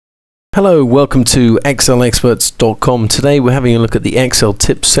Hello, welcome to excelexperts.com. Today we're having a look at the Excel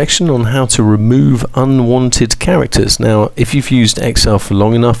tips section on how to remove unwanted characters. Now, if you've used Excel for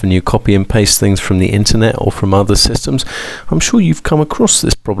long enough and you copy and paste things from the internet or from other systems, I'm sure you've come across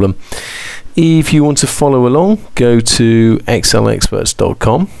this problem. If you want to follow along, go to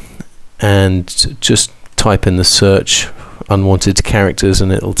excelexperts.com and just type in the search unwanted characters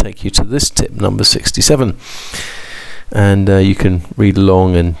and it'll take you to this tip, number 67. And you can read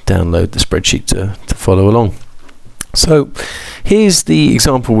along and download the spreadsheet to follow along. So here's the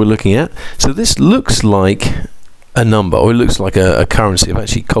example we're looking at. So this looks like a number, or it looks like a currency. I've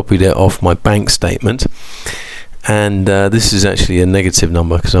actually copied it off my bank statement, and this is actually a negative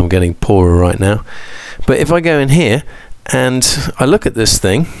number because I'm getting poorer right now. But if I go in here and I look at this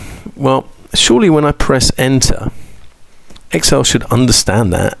thing, well, surely when I press enter, Excel should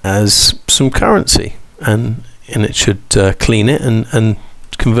understand that as some currency, and it should clean it and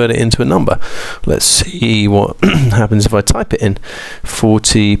convert it into a number. Let's see what happens if I type it in.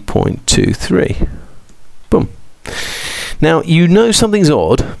 40.23. Boom. Now you know something's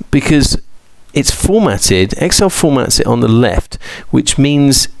odd because it's formatted, Excel formats it on the left, which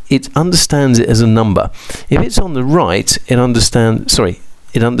means it understands it as a number. If it's on the right, it understands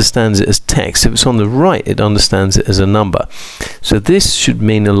it as text. If it's on the right, it understands it as a number. So this should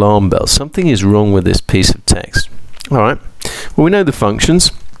mean alarm bell. Something is wrong with this piece of text. Alright, well, we know the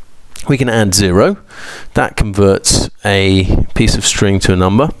functions. We can add 0. That converts a piece of string to a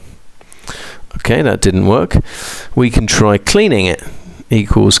number. Okay, that didn't work. We can try cleaning it.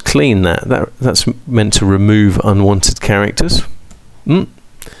 Equals clean that. That's meant to remove unwanted characters. And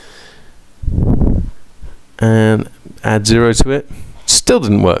add 0 to it. Still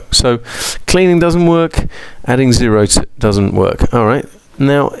didn't work. So cleaning doesn't work, adding 0 doesn't work. All right,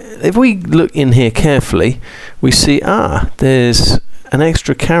 now if we look in here carefully, we see there's an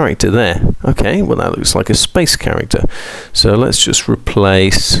extra character there. Okay, well, that looks like a space character, so let's just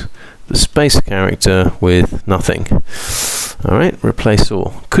replace the space character with nothing. All right, replace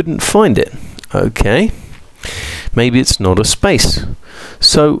all. Couldn't find it. Okay, maybe it's not a space.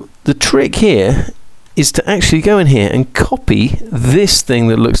 So the trick here is to actually go in here and copy this thing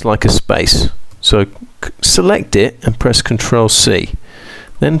that looks like a space. So select it and press Control C,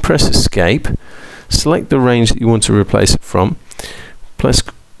 then press Escape, select the range that you want to replace it from, press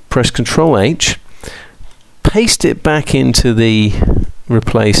Control H, paste it back into the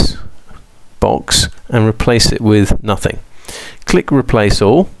replace box and replace it with nothing. Click Replace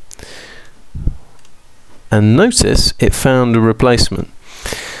All and notice it found a replacement.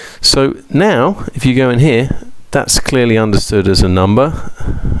 So now, if you go in here, that's clearly understood as a number.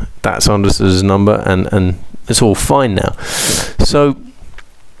 That's understood as a number, and it's all fine now. So,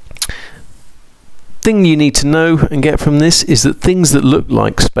 thing you need to know and get from this is that things that look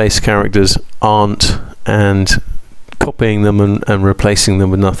like space characters aren't, and copying them and replacing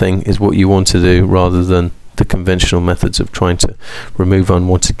them with nothing is what you want to do, rather than the conventional methods of trying to remove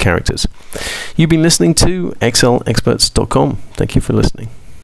unwanted characters. You've been listening to excelexperts.com. Thank you for listening.